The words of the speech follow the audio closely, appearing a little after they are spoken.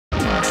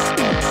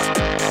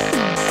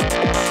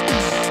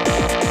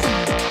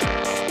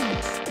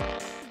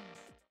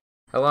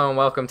Hello and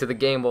welcome to the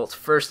Game Bolt's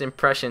first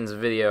impressions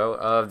video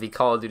of the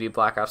Call of Duty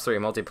Black Ops 3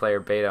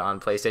 multiplayer beta on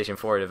PlayStation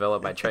 4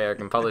 developed by Treyarch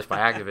and published by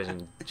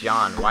Activision.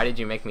 John, why did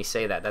you make me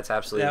say that? That's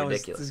absolutely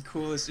ridiculous. That was the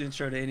coolest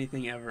intro to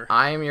anything ever.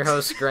 I am your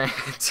host,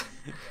 Grant,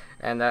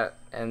 and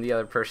the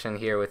other person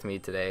here with me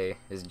today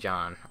is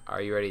John.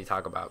 Are you ready to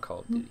talk about Call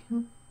of Duty?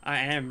 I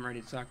am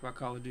ready to talk about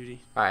Call of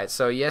Duty. Alright,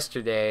 so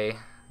yesterday,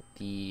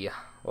 maybe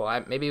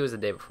it was the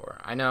day before.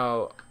 I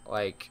know,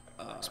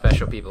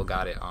 special people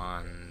got it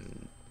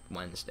on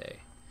Wednesday.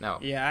 No.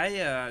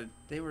 Yeah,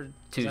 they were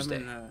Tuesday. I'm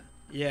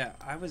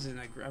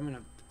in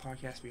a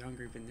podcast Beyond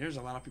group, and there's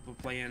a lot of people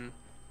playing.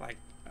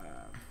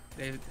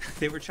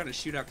 They were trying to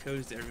shoot out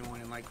codes to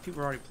everyone, and people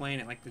were already playing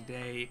it the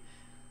day.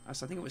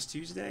 So I think it was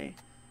Tuesday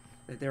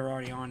that they were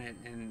already on it,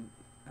 and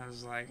I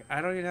was like,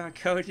 I don't even have a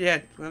code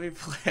yet. Let me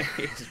play.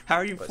 How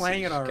are you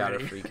playing it already?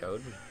 Got a free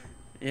code.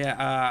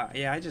 Yeah,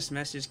 I just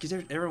messaged because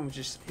everyone was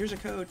just, here's a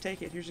code,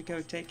 take it, here's a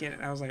code, take it.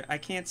 And I was like, I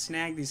can't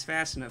snag these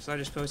fast enough, so I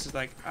just posted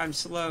I'm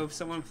slow,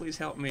 someone please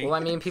help me. Well, I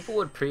mean, people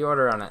would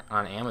pre-order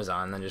on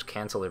Amazon and then just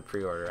cancel their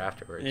pre-order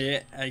afterwards.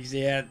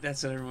 Yeah,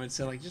 that's what everyone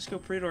said. Just go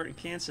pre-order and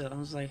cancel. I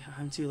was like,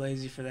 I'm too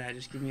lazy for that.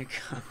 Just give me a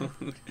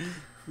code,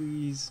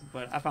 please.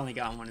 But I finally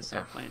got one and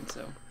started playing.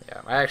 So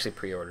yeah, I actually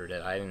pre-ordered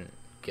it. I didn't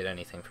get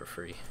anything for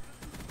free.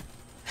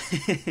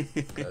 I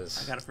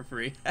got it for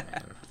free.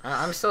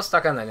 I'm still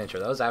stuck on that intro.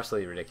 That was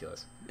absolutely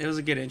ridiculous. It was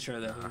a good intro,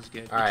 though. It was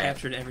good. It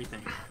captured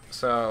everything.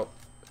 So,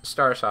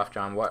 start us off,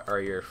 John. What are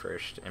your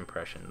first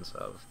impressions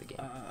of the game?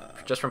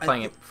 Just from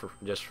playing it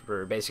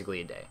for basically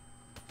a day.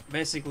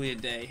 Basically a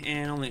day,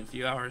 and only a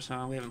few hours,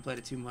 huh? We haven't played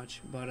it too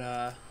much. But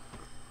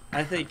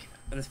I think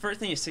the first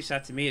thing that sticks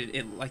out to me,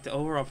 it the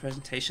overall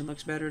presentation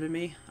looks better to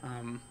me.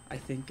 I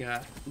think,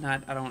 I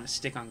don't want to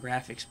stick on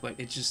graphics, but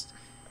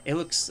it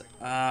looks,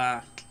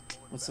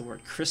 what's the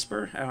word?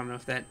 Crisper? I don't know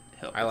if that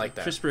helps. I like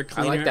that. Crisper,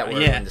 cleaner. I like that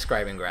word when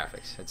describing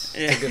graphics. It's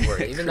a good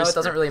word. Even though it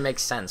doesn't really make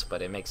sense,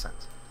 but it makes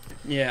sense.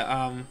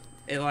 Yeah,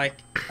 I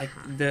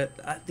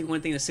think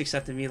one thing that sticks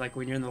out to me,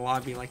 when you're in the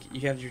lobby,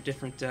 you have your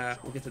different,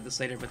 we'll get to this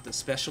later, but the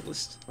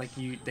specialists,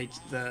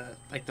 the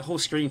whole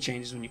screen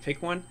changes when you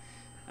pick one.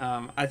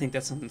 I think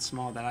that's something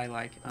small that I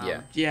like.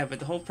 Yeah, but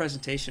the whole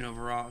presentation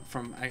overall,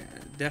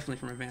 definitely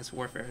from Advanced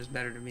Warfare, is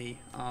better to me.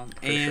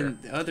 Sure.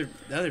 The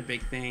other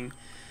big thing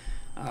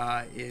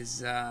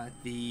is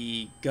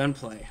the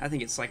gunplay. I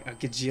think it's a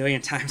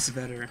gajillion times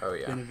better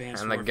than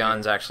Advanced Warfare. And the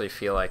guns actually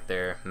feel like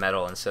they're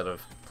metal instead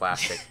of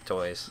plastic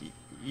toys.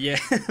 Yeah,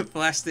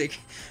 plastic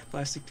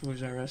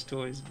Toys R Us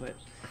toys. But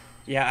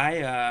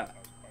yeah,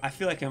 I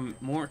feel like I'm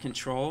more in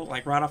control,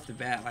 right off the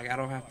bat.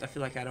 I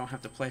feel like I don't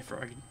have to play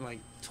for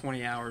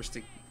 20 hours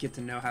to get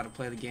to know how to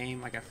play the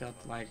game. I felt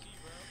when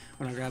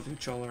I grabbed the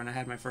controller and I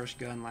had my first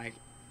gun, I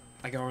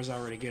was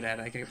already good at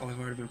it. I've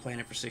already been playing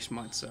it for 6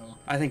 months, so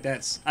I think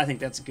that's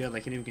good.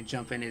 Anyone can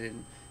jump in it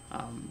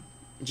and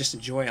just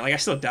enjoy it. I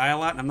still die a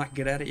lot, and I'm not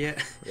good at it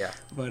yet. Yeah.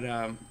 But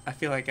I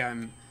feel like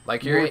I'm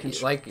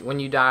when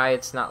you die,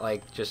 it's not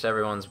just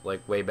everyone's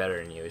way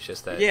better than you. It's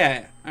just that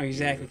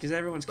exactly, because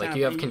everyone's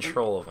you have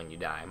control of when you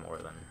die more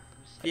than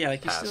you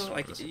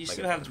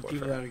still have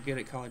people that are good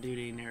at Call of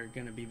Duty and they're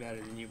gonna be better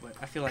than you. But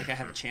I feel like I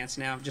have a chance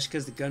now just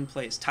because the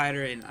gunplay is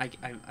tighter and I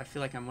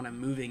feel like when I'm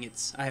moving,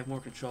 I have more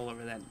control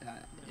over that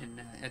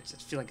and I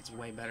just feel like it's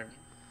way better.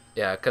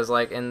 Yeah, because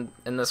in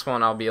this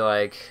one I'll be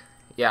I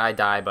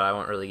died, but I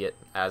won't really get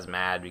as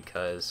mad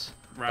because.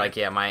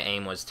 Right. My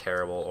aim was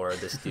terrible, or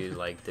this dude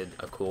did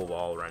a cool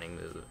wall running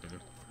move.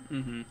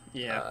 And,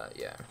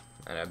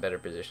 and a better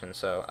position.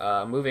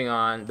 So moving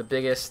on, the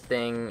biggest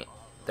thing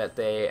that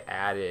they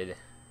added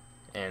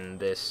in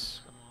this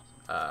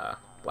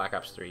Black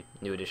Ops 3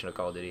 new edition of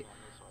Call of Duty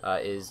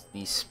is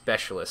the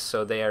specialists.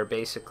 So they are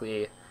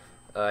basically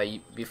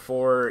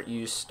before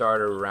you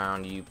start a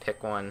round, you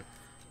pick one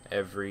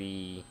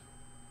you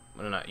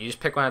just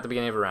pick one at the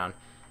beginning of a round,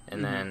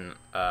 and then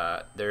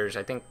there's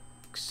I think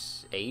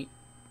 8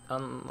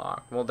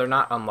 unlocked. Well, they're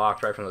not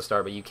unlocked right from the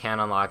start, but you can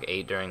unlock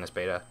 8 during this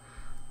beta.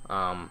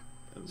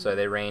 So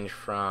they range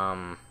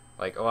from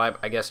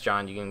I guess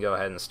John, you can go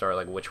ahead and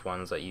start which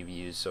ones that you've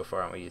used so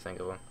far and what you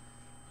think of them.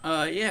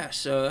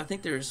 So I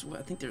think there's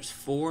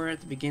 4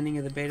 at the beginning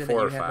of the beta that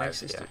you have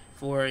access to.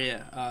 4,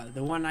 yeah.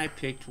 The one I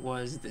picked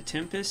was the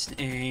Tempest,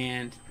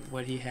 and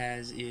what he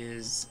has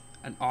is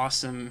an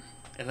awesome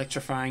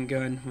electrifying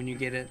gun. When you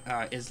get it,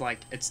 it's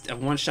a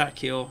one-shot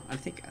kill. I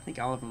think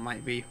all of them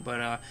might be,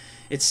 but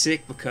it's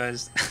sick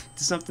because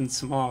it's something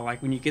small.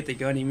 When you get the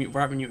gun,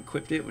 right when you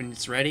equipped it, when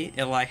it's ready,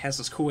 it has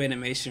this cool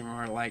animation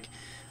where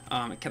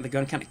the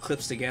gun kind of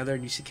clips together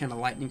and you see kind of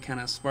lightning kind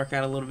of spark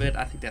out a little bit.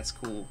 I think that's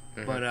cool.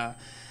 But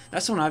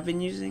that's the one I've been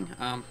using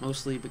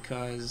mostly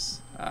because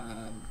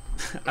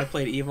I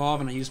played Evolve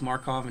and I used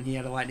Markov and he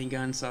had a lightning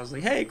gun, so I was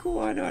like, hey,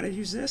 cool, I know how to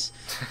use this.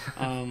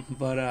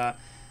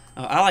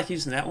 I like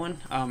using that one,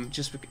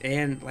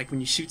 and when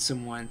you shoot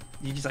someone,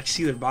 you just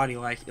see their body,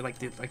 the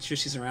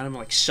electricity's around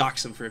them,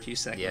 shocks them for a few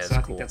seconds. Yeah, so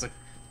I cool. think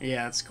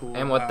that's cool.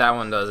 And what that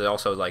one does, it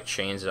also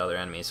chains other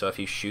enemies. So if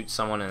you shoot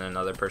someone and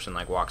another person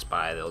walks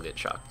by, they'll get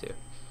shocked too.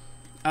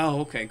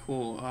 Oh, okay,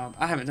 cool.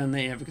 I haven't done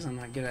that yet because I'm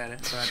not good at it.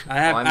 But I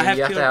have. Well, I mean,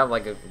 you have to have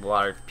like a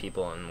lot of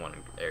people in one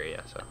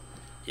area, so.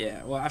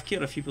 Yeah, well, I've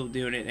killed a few people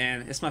doing it,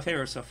 and it's my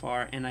favorite so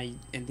far. And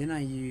then I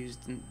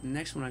used the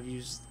next one I've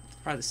used,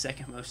 probably the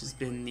second most, has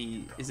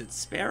been is it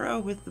Sparrow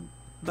with the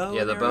bow?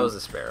 Yeah, the bow's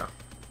the Sparrow.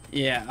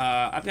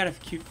 Yeah, I've got a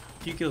few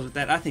kills with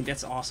that. I think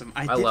that's awesome.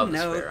 I love the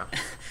Sparrow.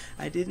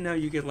 I didn't know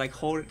you could like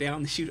hold it down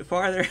and shoot it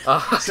farther.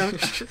 Oh,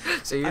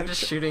 so you're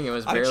just shooting. It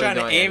was barely going I'm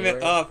trying to aim anywhere.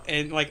 it up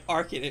and like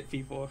arc it at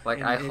people.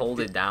 Like I hold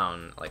it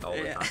down like all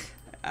the time.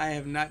 I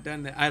have not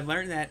done that. I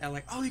learned that. I'm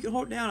like, oh, you can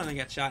hold it down, and I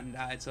got shot and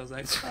died. So I was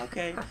like,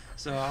 okay.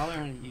 So I'll learn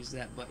how to use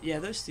that. But yeah,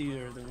 those two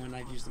are the one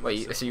I've used the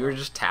most. Wait, so you were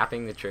just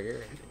tapping the trigger?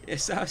 Yeah,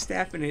 so I was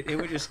tapping it. It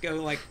would just go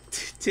like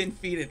 10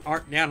 feet and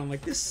arc down. I'm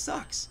like, this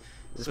sucks.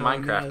 This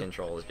Minecraft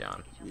controls,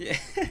 John. Yeah.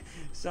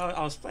 So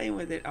I was playing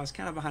with it. I was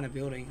kind of behind a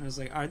building. I was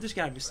like, all right, there's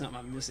got to be something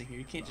I'm missing here.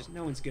 You can't just,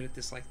 no one's good at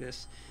this like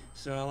this.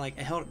 So I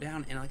held it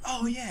down and I'm like,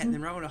 oh yeah. And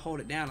then right when I hold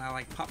it down, I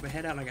like popped my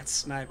head out and I got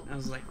sniped. And I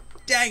was like,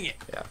 dang it.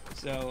 Yeah.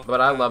 So. But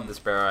I love the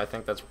Sparrow. I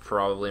think that's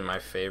probably my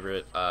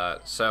favorite.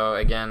 So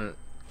again,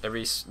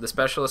 the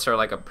specialists are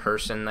like a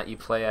person that you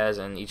play as,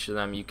 and each of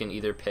them you can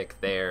either pick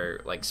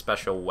their like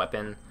special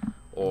weapon,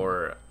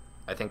 or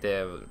I think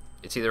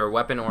it's either a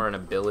weapon or an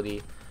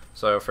ability.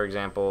 So for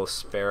example,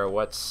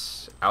 Sparrow,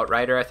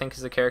 Outrider I think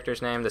is the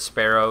character's name. The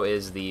Sparrow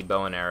is the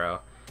bow and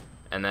arrow,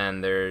 and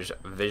then there's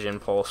Vision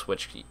Pulse,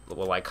 which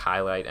will like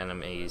highlight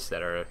enemies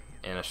that are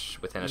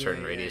within a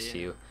certain radius to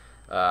you.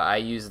 I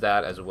use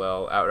that as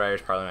well. Outrider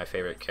is probably my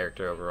favorite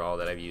character overall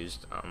that I've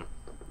used,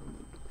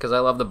 because I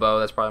love the bow.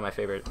 That's probably my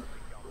favorite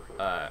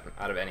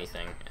out of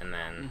anything. And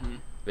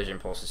then Vision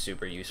Pulse is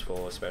super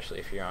useful, especially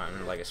if you're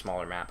on like a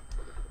smaller map.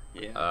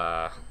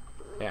 Yeah.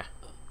 Yeah.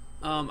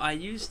 I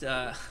used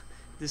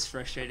this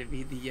frustrated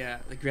me,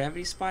 the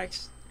gravity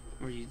spikes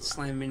where you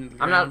slam into the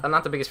ground. I'm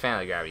not the biggest fan of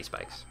the gravity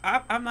spikes.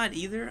 I'm not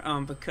either.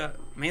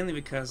 Mainly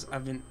because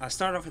I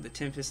started off with the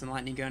Tempest and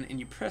Lightning Gun, and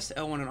you press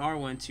L1 and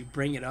R1 to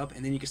bring it up,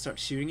 and then you can start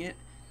shooting it.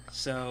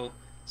 So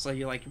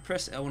you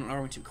press L1 and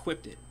R1 to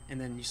equip it,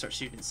 and then you start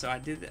shooting. So I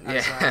did that.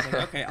 Yeah. So I was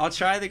like, okay, I'll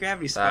try the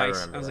gravity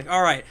spikes. I was like,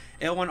 all right,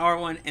 L1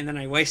 R1, and then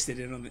I wasted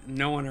it on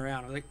no one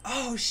around. I was like,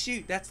 oh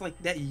shoot,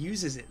 that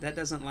uses it. That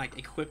doesn't like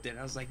equip it.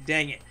 I was like,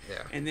 dang it.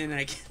 Yeah. And then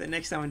the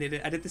next time I did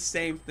it, I did the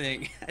same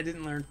thing. I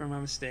didn't learn from my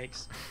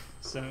mistakes.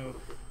 So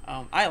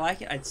I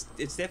like it.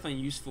 It's definitely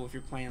useful if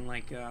you're playing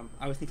like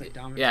I would think like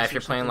Dominant. Yeah, if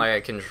you're playing like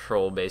a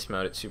control-based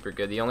mode, it's super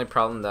good. The only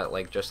problem that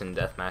like just in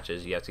death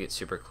matches, you have to get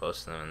super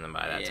close to them, and then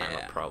by that time,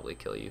 they'll probably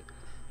kill you.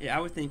 Yeah, I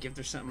would think if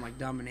there's something like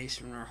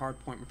Domination or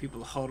Hardpoint where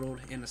people are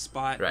huddled in a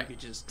spot, you could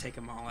just take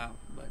them all out.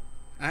 But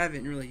I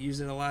haven't really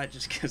used it a lot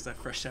just because I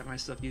out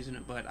myself using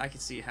it. But I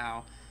could see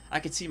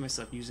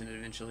myself using it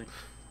eventually.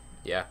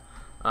 Yeah,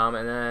 and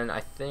then I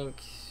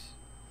think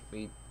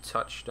we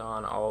touched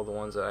on all the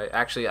ones that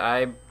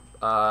I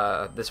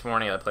this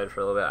morning I played for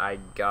a little bit. I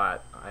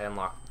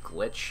unlocked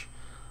Glitch.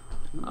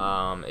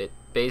 It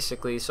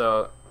basically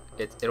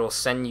it'll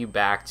send you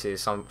back to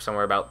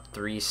somewhere about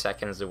 3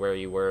 seconds to where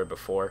you were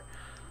before.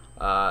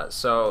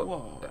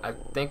 Whoa. I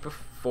think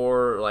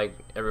before like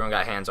everyone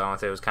got hands on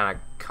with it, it was kind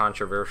of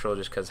controversial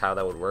just because how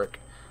that would work.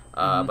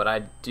 But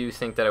I do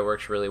think that it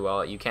works really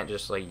well. You can't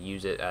just like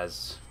use it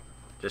as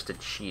just a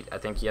cheat. I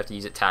think you have to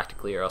use it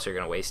tactically, or else you're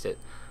gonna waste it.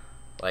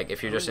 Like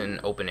if you're just in an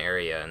open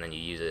area and then you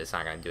use it, it's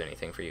not gonna do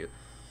anything for you.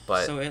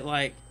 But so it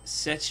like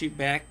sets you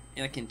back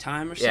like in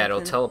time or something. Yeah,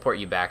 it'll teleport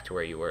you back to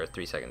where you were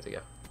 3 seconds ago.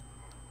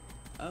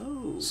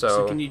 Oh,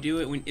 so can you do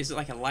it is it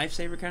like a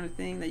lifesaver kind of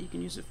thing that you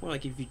can use it for?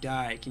 Like if you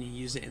die, can you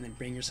use it and then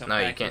bring yourself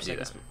back? No, you can't do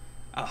that.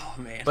 Oh,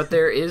 man. But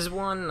there is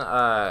one,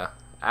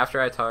 after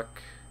I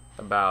talk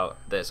about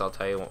this, I'll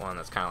tell you one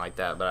that's kind of like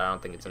that, but I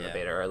don't think it's in the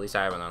beta, or at least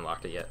I haven't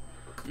unlocked it yet.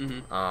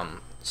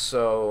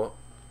 So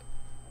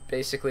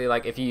basically,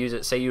 like if you use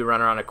it, say you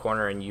run around a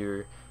corner and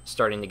you're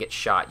starting to get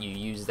shot, you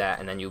use that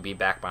and then you'll be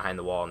back behind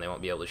the wall and they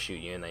won't be able to shoot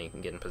you, and then you can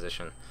get in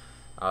position.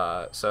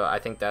 So I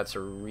think that's a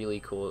really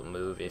cool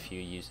move if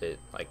you use it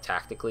like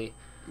tactically.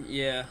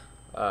 Yeah.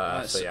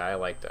 So yeah, I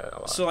like that a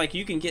lot. So like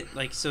you can get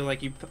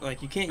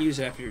you can't use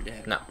it after you're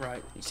dead. No.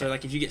 Right. So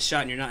like if you get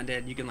shot and you're not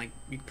dead, you can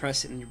you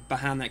press it and you're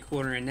behind that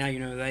corner and now you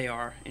know who they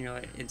are and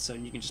you're so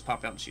you can just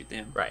pop out and shoot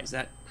them. Right. Is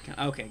that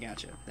okay?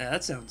 Gotcha. Yeah,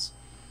 that sounds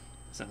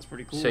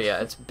pretty cool. So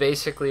yeah, it's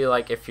basically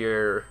like if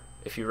you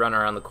run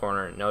around the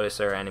corner, notice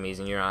there are enemies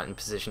and you're not in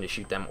position to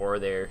shoot them, or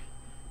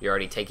you're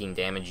already taking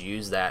damage,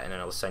 use that and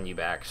it'll send you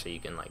back so you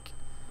can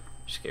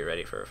just get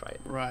ready for a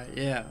fight. Right.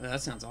 Yeah,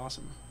 that sounds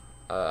awesome.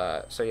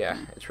 So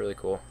yeah, it's really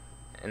cool.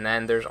 And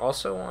then there's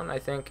also one, I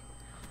think,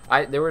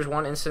 there was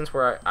one instance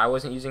where I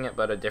wasn't using it,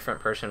 but a different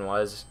person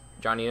was.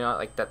 John, you know,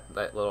 like that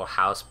little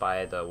house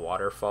by the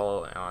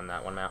waterfall on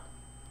that one map?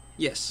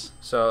 Yes.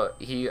 So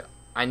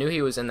I knew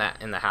he was in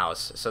the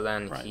house. So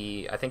then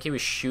I think he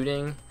was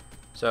shooting.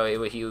 So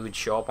he would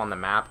show up on the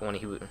map when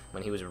he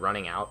was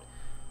running out.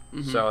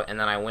 So and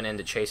then I went in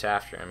to chase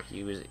after him.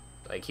 He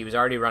was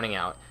already running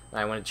out. And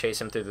I went to chase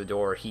him through the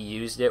door. He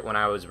used it when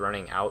I was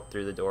running out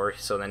through the door.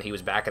 So then he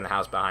was back in the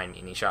house behind me,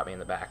 and he shot me in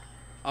the back.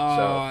 Oh,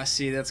 so, I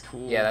see. That's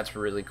cool. Yeah, that's a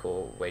really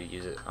cool way to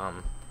use it.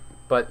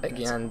 But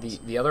again,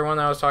 awesome. the other one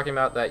that I was talking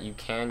about that you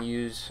can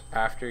use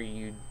after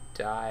you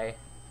die.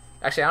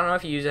 Actually, I don't know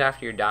if you use it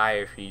after you die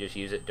or if you just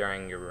use it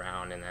during your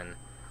round and then.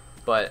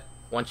 But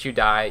once you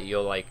die,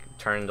 you'll like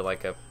turn into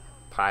like a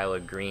pile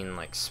of green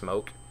like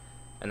smoke,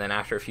 and then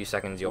after a few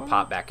seconds, you'll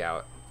pop back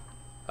out.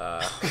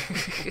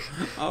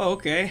 Oh,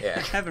 okay. Yeah.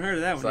 I haven't heard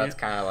of that one. So that's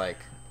kind of like,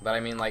 but I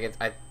mean, like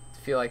I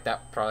feel like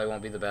that probably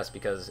won't be the best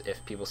because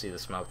if people see the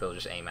smoke, they'll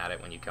just aim at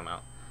it when you come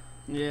out.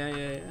 Yeah.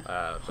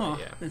 Yeah.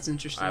 That's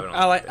interesting.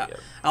 I like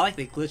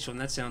the glitch one.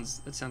 That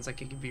sounds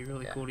like it could be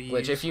really cool to use.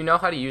 Glitch, if you know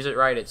how to use it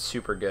right, it's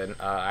super good.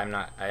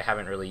 I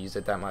haven't really used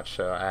it that much,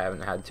 so I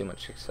haven't had too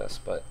much success,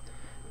 but.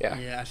 Yeah.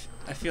 Yeah,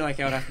 I feel like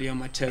I would have to be on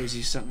my toes,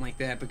 use something like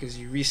that because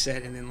you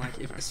reset and then like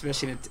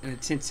especially in a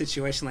tense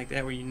situation like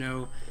that where you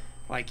know,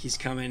 like he's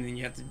coming and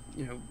you have to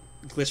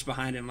glitch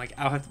behind him. Like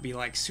I'll have to be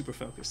like super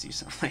focused, use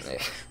something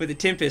like. With the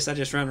Tempest, I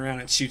just run around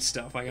and shoot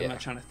stuff. Like I'm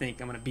not trying to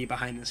think I'm gonna be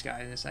behind this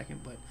guy in a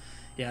second, but.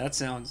 Yeah, that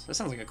sounds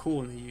like a cool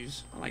one to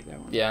use. I like that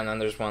one. Yeah, and then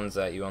there's ones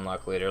that you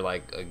unlock later,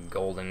 like a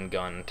golden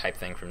gun type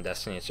thing from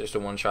Destiny. It's just a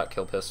one-shot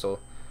kill pistol.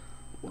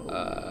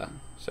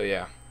 So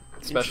yeah.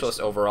 Specialists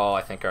overall,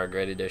 I think, are a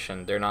great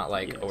addition. They're not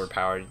like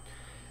overpowered.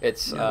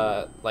 It's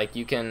like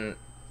you can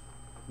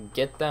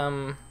get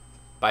them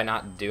by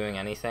not doing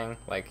anything.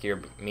 Like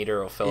your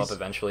meter will fill up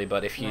eventually,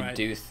 but if you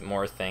do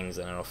more things,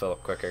 then it'll fill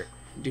up quicker.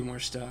 Do more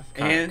stuff.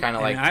 Kind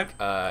of like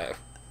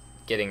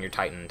getting your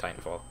Titan in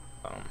Titanfall.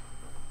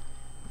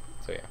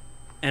 So yeah.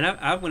 And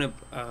I went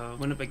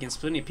up against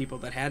plenty of people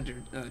that had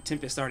their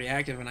Tempest already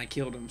active, and I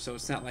killed them. So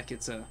it's not like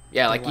it's a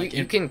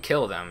you can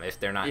kill them if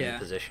they're not in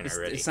position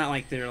already. It's not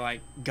like they're like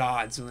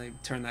gods when they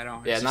turn that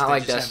on. Yeah, it's not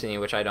like Destiny,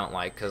 which I don't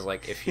like because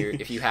like if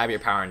you have your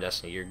power in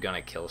Destiny, you're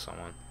gonna kill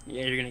someone.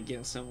 Yeah, you're gonna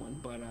kill someone,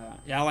 but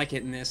I like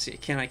it in this.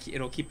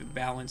 It'll keep it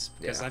balanced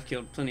because I've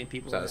killed plenty of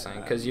people. That's what I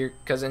was saying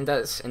because in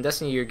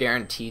Destiny you're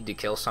guaranteed to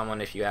kill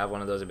someone if you have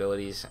one of those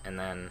abilities,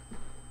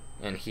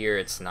 and here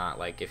it's not.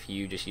 Like if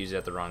you just use it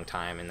at the wrong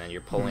time and then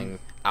you're pulling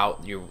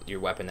out your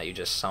weapon that you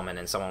just summoned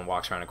and someone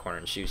walks around a corner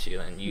and shoots you,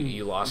 then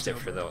you lost it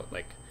for the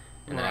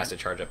and then it has to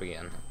charge up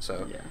again.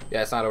 So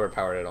yeah, it's not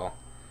overpowered at all.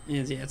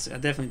 Yeah, I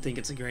definitely think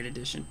it's a great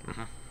addition.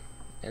 Mm-hmm.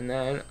 And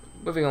then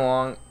moving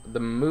along, the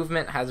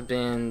movement has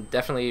been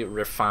definitely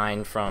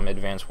refined from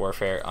Advanced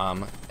Warfare.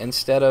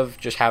 Instead of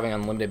just having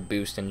unlimited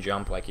boost and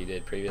jump like you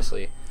did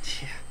previously,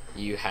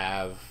 you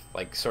have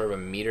like sort of a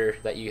meter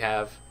that you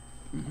have.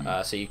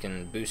 Mm-hmm. So you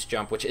can boost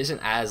jump, which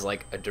isn't as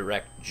like a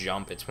direct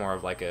jump. It's more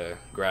of like a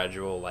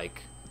gradual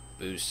like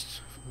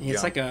boost. Yeah,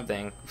 it's like a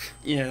thing.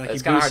 Yeah, like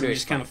it's kind of hard to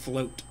just kind of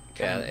float.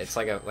 It's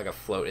like a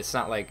float. It's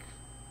not like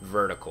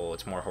vertical.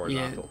 It's more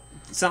horizontal.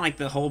 Yeah, it's not like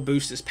the whole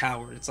boost is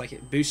powered. It's like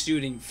it boosts you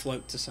and you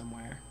float to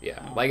somewhere.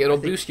 Yeah, like it'll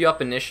boost you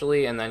up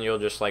initially, and then you'll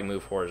just like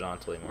move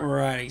horizontally more.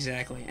 Right,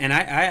 exactly. And I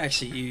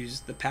actually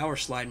use the power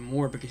slide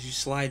more because you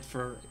slide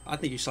I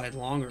think you slide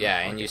longer. Yeah,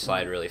 and you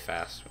slide really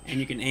fast. And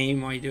you can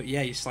aim while you do it.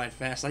 Yeah, you slide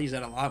fast. I use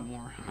that a lot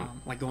more,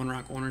 like going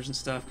around corners and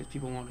stuff because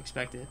people won't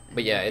expect it.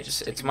 But yeah,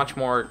 it's much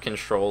more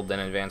controlled than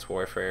Advanced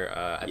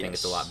Warfare. I think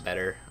it's a lot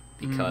better.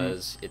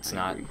 Because it's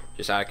not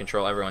just out of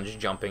control. Everyone's just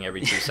jumping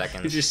every 2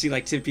 seconds. You just see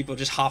like 2 people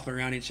just hopping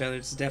around each other.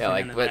 It's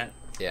definitely none of that.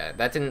 Yeah,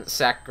 that didn't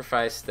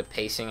sacrifice the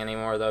pacing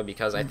anymore though,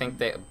 because I think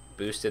they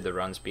boosted the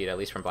run speed. At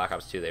least from Black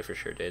Ops 2, they for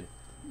sure did.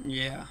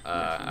 Yeah.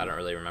 I don't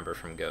really remember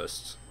from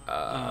Ghosts.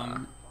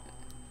 And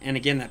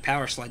again, that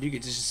power slide, you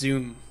could just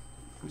zoom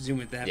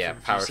with that. Yeah, for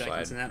a power few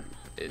seconds, slide.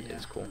 And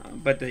it's cool.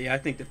 But I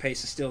think the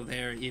pace is still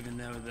there, even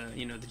though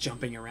the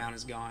jumping around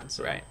is gone.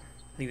 So. Right.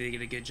 I think they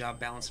did a good job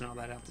balancing all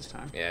that out this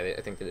time. Yeah,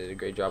 I think they did a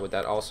great job with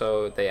that.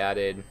 Also, they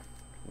added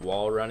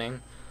wall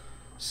running,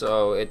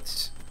 so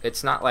it's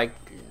not like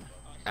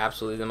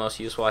absolutely the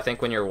most useful. I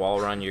think when you're wall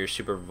run, you're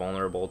super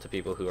vulnerable to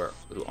people who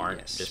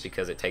aren't, just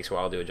because it takes a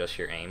while to adjust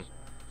your aim.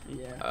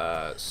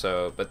 Yeah.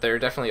 But there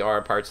definitely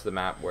are parts of the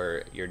map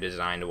where you're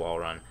designed to wall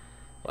run,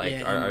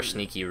 like our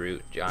sneaky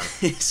route, John.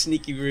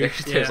 Sneaky route.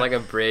 There's like a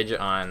bridge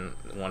on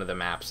one of the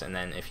maps, and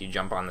then if you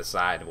jump on the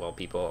side while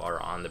people are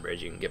on the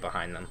bridge, you can get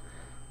behind them.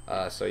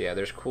 So yeah,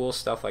 there's cool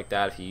stuff like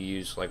that. If you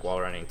use like wall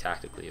running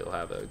tactically, you'll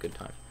have a good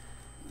time.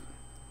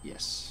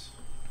 Yes.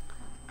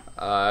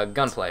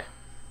 Gunplay,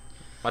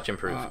 much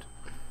improved.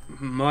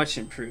 Much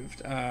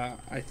improved.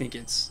 I think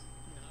it's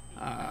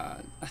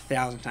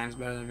 1,000 times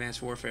better than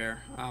Advanced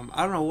Warfare. I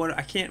don't know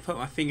I can't put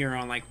my finger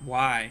on like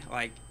why.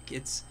 Like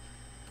it's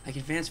like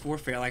Advanced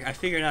Warfare. Like I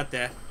figured out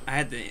that I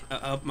had to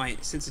up my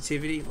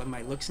sensitivity,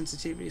 my look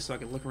sensitivity, so I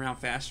could look around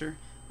faster.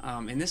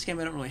 In this game,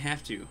 I don't really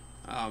have to.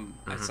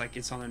 It's like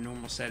it's on a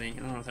normal setting. I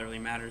don't know if that really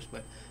matters,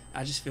 but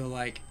I just feel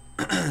like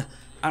I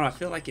don't know. I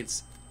feel like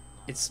it's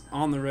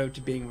on the road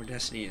to being where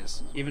Destiny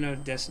is. Even though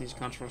Destiny's a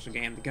controversial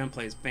game, the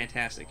gunplay is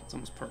fantastic. It's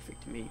almost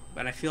perfect to me.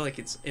 But I feel like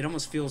it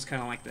almost feels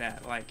kind of like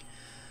that. Like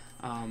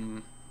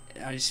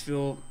I just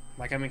feel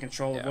like I'm in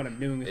control of what I'm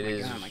doing with my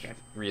gun. Like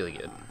really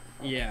good.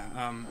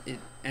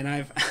 And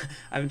I've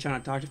been trying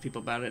to talk to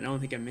people about it, and the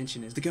only thing I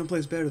mention is the gunplay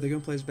is better. The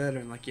gunplay is better.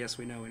 And like, yes,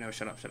 we know.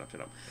 Shut up.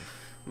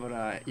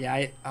 But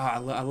yeah, I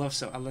love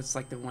so. That's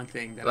like the one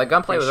thing that like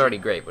gunplay was already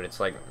great, but it's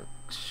like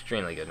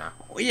extremely good now.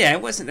 Well, yeah,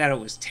 it wasn't that it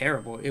was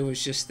terrible. It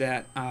was just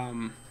that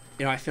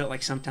I felt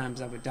like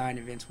sometimes I would die in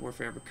Advanced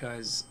Warfare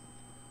because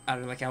I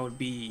would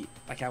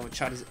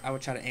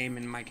try to aim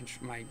and my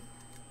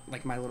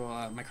little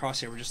my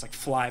crosshair would just like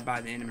fly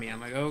by the enemy.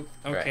 I'm like, oh,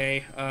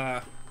 okay,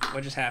 right.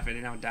 What just happened?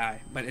 And I would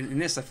die. But in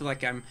this, I feel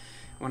like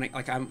when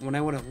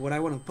I want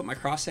to put my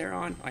crosshair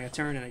on, like I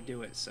turn and I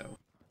do it. So,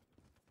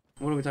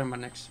 what are we talking about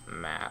next?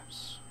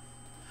 Maps.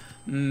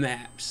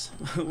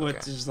 What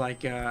okay. Is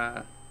like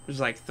there's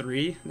like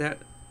 3 that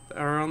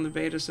are on the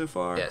beta so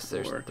far. Yes,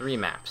 there's 3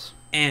 maps.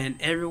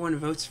 And everyone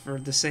votes for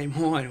the same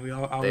one.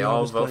 They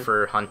all vote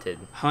for Hunted.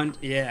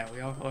 Yeah, we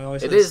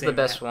always. It is the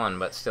best one,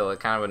 but still, it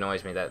kind of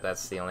annoys me that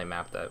that's the only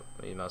map that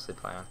we mostly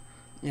play on.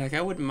 Yeah, like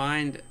I wouldn't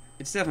mind.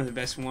 It's definitely the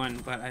best one,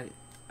 but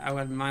I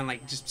wouldn't mind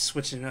like just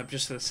switching it up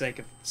just for the sake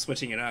of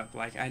switching it up.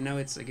 Like I know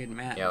it's a good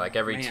map. Yeah, like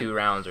every 2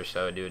 rounds or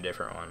so, do a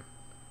different one.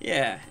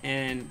 Yeah,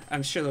 and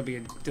I'm sure they'll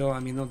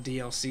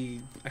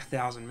DLC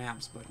 1,000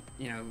 maps, but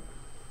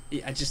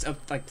I just up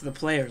like to the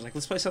players. Like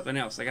let's play something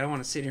else. Like I don't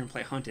want to sit here and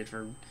play Hunted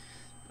for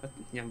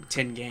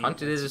 10 games.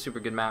 Hunted is a super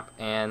good map,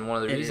 and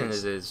one of the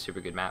reasons it is a super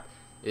good map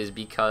is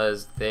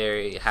because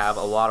they have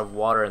a lot of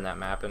water in that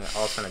map, and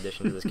also in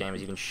addition to this game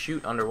is you can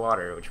shoot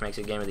underwater, which makes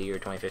it Game of the Year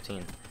 2015.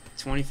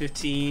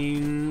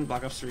 2015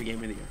 Black Ops 3 Game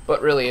of the Year.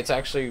 But really, it's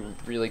actually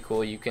really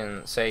cool. You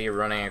can say you're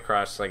running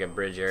across like a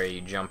bridge area,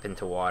 you jump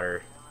into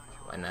water,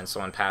 and then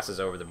someone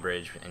passes over the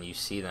bridge, and you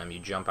see them, you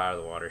jump out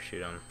of the water, shoot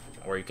them,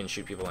 or you can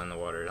shoot people in the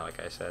water,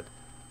 like I said.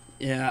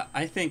 Yeah,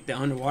 I think the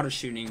underwater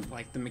shooting,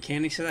 like the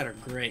mechanics of that are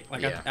great.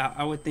 Like yeah.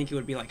 I would think it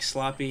would be like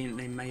sloppy, and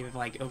they may have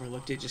like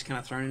overlooked it, just kind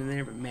of thrown it in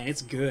there. But man,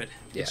 it's good.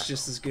 Yeah. It's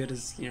just as good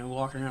as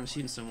walking around and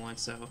shooting someone.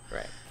 So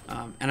right.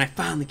 And I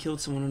finally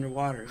killed someone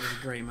underwater. It was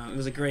a great moment. It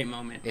was a great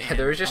moment. Yeah,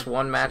 there was just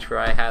one match where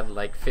I had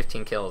like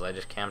 15 kills. I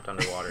just camped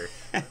underwater,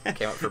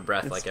 came up for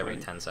breath like every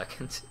 10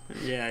 seconds.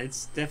 Yeah,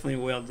 it's definitely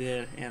well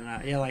did. And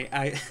yeah,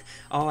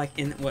 like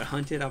in what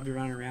Hunted, I'll be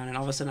running around, and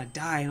all of a sudden I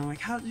die, and I'm like,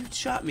 how you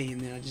shot me?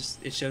 And then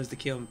it shows the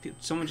kill, and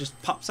someone just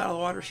pops out of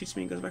the water, shoots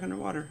me, and goes back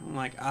underwater. I'm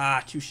like,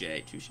 touche.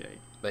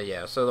 But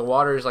yeah, so the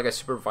water is like a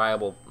super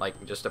viable,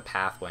 like just a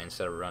pathway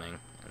instead of running.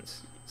 And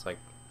it's like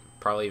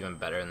probably even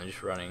better than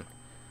just running.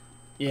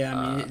 Yeah,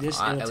 I mean,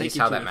 it'll take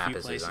you to a few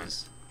places. Designed.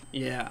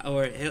 Yeah,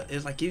 or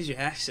it like gives you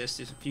access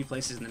to a few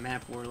places in the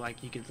map where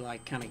like you could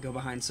like kind of go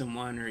behind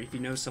someone, or if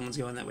you know someone's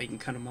going that way, you can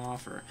cut them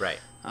off. Or right.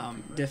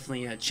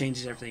 Definitely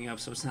changes everything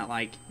up, so it's not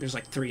like there's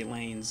like 3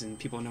 lanes and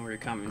people know where you're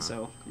coming.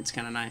 So it's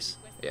kind of nice.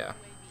 Yeah,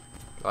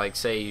 like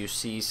say you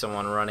see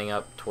someone running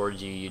up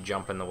towards you, you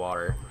jump in the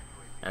water,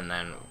 and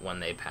then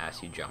when they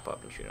pass, you jump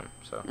up and shoot them.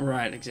 So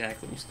right,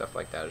 exactly. Stuff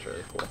like that is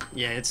really cool.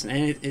 Yeah, it's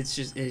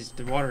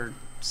the water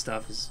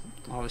stuff is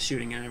all the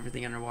shooting and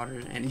everything underwater,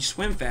 and you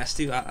swim fast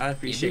too. I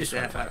appreciate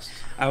that. Fast.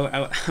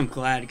 I'm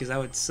glad, because I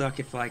would suck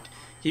if like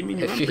you run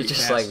if you're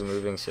just fast. Like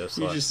moving so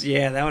slow.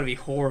 That would be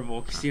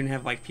horrible, because you didn't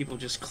have like people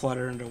just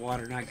clutter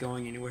underwater, not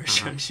going anywhere,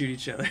 trying to shoot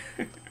each other.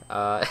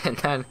 And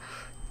then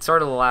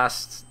sort of the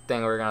last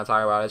thing we're gonna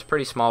talk about is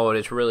pretty small, but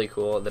it's really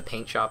cool. The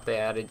paint shop they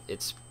added.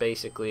 It's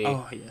basically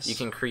you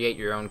can create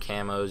your own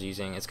camos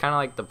using. It's kind of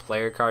like the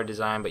player card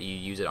design, but you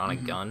use it on a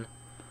gun.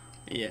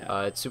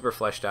 Yeah. It's super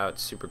fleshed out.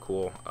 It's super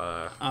cool.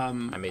 I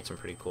made some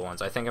pretty cool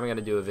ones. I think I'm going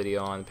to do a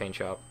video on the paint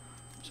shop,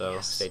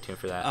 so stay tuned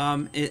for that.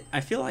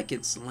 I feel like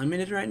it's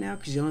limited right now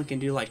because you only can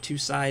do like 2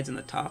 sides in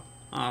the top.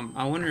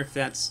 I wonder if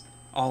that's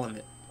all of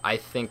it. I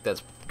think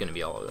that's going to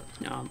be all of it.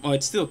 Well,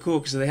 it's still cool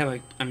because they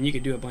have you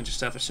could do a bunch of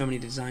stuff. There's so many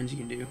designs you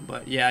can do.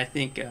 But yeah, I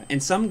think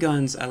and some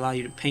guns allow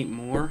you to paint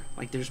more.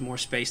 Like there's more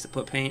space to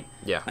put paint.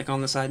 Yeah. Like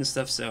on the side and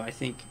stuff. So I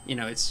think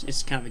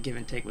it's kind of a give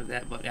and take with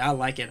that. But I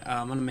like it.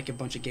 I'm gonna make a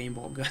bunch of game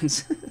bolt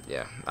guns.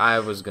 Yeah, I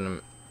was gonna.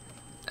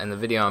 And the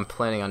video I'm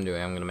planning on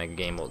doing, I'm gonna make a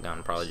game bolt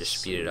gun. Probably just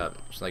speed it up,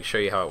 just like show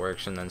you how it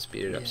works, and then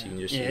speed it up so you can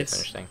just see the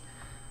finished thing.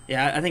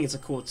 Yeah, I think it's a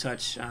cool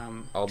touch.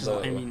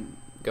 Although,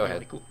 go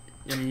ahead. Like,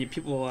 I mean,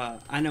 people.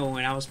 I know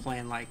when I was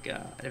playing like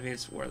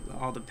Advanced War,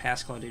 all the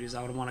past Call of Duties,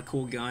 I would want a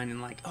cool gun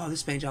and like, oh,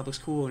 this paint job looks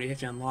cool, and you have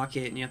to unlock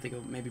it, and you have to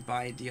go maybe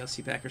buy a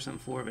DLC pack or something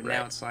for it. But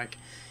now it's like,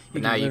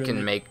 you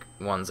can make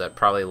ones that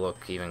probably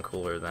look even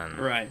cooler than.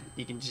 Right.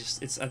 You can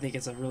just. I think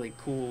it's a really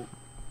cool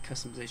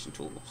customization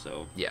tool.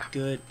 So yeah.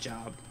 Good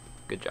job.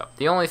 Good job.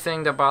 The only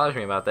thing that bothers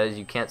me about that is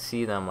you can't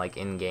see them like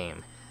in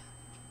game.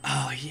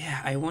 Oh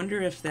yeah, I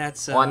wonder if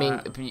that's. Well, I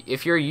mean,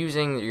 if you're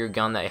using your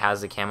gun that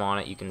has the camo on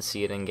it, you can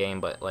see it in game,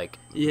 but like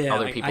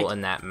other people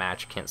in that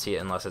match can't see it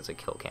unless it's a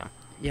kill cam.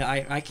 Yeah,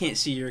 I can't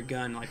see your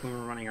gun like when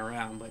we're running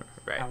around, but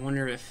I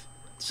wonder if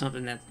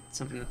something that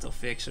they'll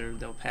fix or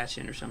they'll patch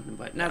in or something.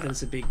 But not that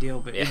it's a big deal,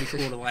 but it'd be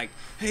cool to like,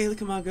 hey,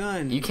 look at my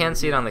gun. You can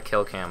see it on the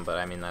kill cam, but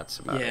I mean that's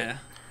about it. Yeah.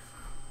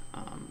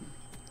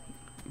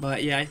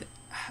 But yeah,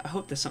 I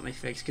hope there's something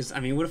fixed, because I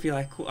mean, what if you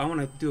like? Cool, I want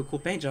to do a cool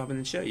paint job and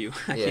then show you.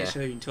 I can't show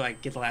you until I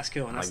get the last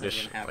kill, and that's not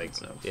gonna happen.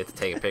 So you have to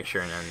take a picture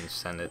and then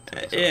send it to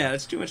me. Yeah,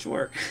 it's too much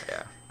work.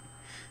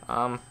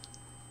 Yeah.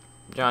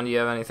 John, do you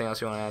have anything else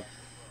you want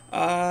to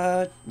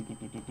I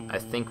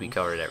think we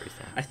covered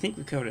everything. I think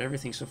we covered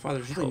everything so far.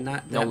 There's really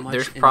not that much.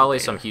 There's probably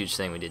some huge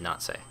thing we did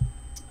not say.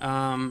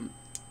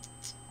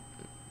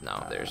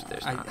 No, there's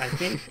not. I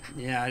think,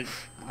 yeah.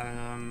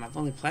 I've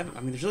only played. I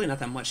mean, there's really not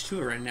that much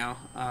to it right now.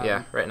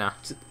 Yeah, right now.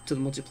 To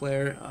the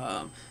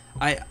multiplayer.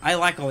 I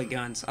like all the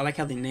guns. I like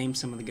how they named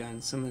some of the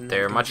guns. Some of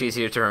They're much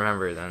easier to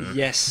remember than.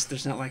 Yes,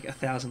 there's not like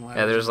 1,000 letters.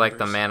 Yeah, there's like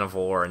the Man of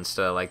War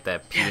instead of like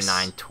that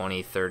P9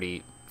 20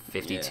 30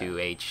 52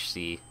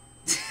 HC.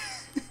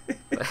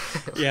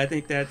 Yeah, I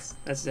think that's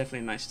definitely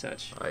a nice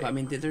touch. Right. I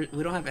mean,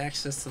 we don't have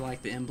access to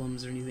like the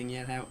emblems or anything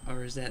yet.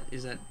 Or is that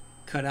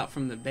cut out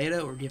from the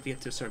beta, or do you have to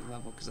get to a certain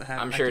level? Because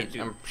I'm sure it's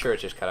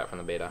just cut out from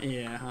the beta.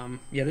 Yeah,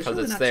 yeah. There's because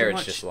really it's not there, too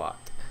much. It's just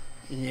locked.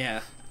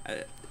 Yeah,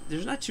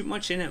 there's not too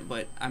much in it,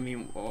 but I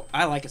mean,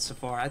 I like it so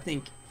far. I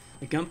think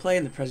the gunplay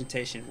and the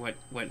presentation, what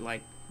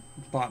like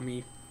bought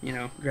me,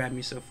 grabbed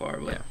me so far.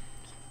 But yeah.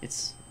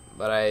 It's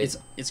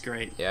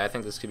great. Yeah, I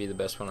think this could be the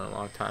best one in a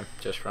long time,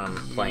 just from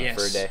playing it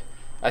for a day.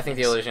 I think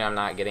the only reason I'm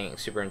not getting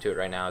super into it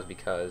right now is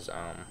because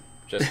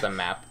just the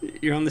map.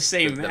 You're on the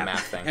same map, the map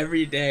thing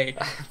every day.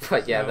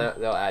 But yeah,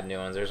 they'll add new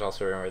ones. There's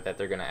also a rumor that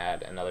they're gonna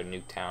add another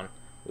Nuketown,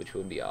 which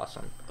would be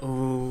awesome.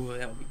 Oh,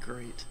 that would be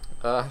great.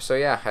 So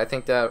yeah, I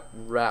think that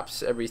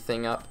wraps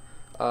everything up.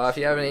 If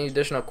you have any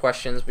additional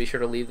questions, be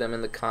sure to leave them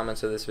in the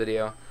comments of this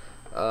video.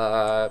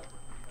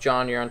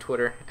 John, you're on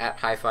Twitter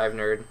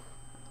 @High5Nerd.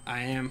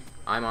 I am.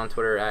 I'm on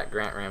Twitter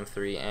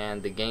 @GrantRam3,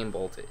 and the Game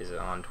Bolt is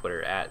on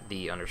Twitter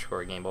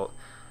 @the_GameBolt.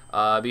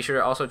 Be sure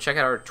to also check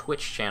out our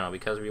Twitch channel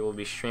because we will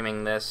be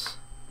streaming this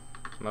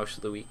most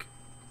of the week.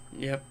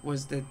 Yep.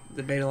 Was the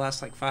beta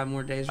last like 5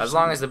 more days? As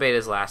long as the beta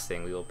is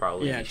lasting, we will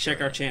probably. Yeah. Check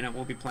our channel.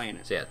 We'll be playing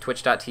it. So yeah,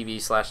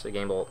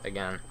 twitch.tv/thegamebolt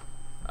again.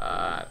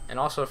 And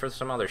also for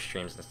some other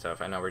streams and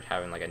stuff. I know we're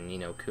having like a Ni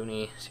no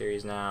Kuni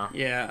series now.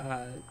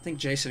 Yeah. I think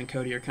Jason and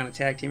Cody are kind of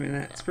tag teaming that.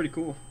 Yeah. It's pretty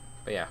cool.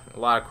 But yeah, a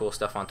lot of cool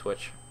stuff on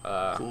Twitch.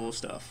 Cool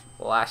stuff.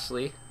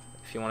 Lastly,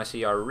 if you want to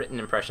see our written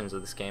impressions of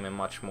this game and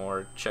much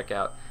more, check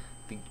out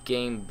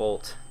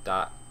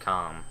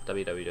thegamebolt.com.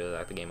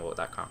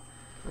 www.thegamebolt.com.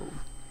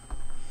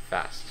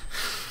 Fast.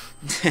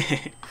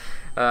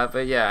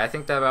 But yeah, I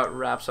think that about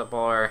wraps up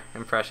all our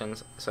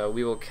impressions. So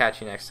we will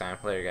catch you next time.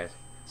 Later, guys.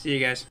 See you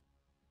guys.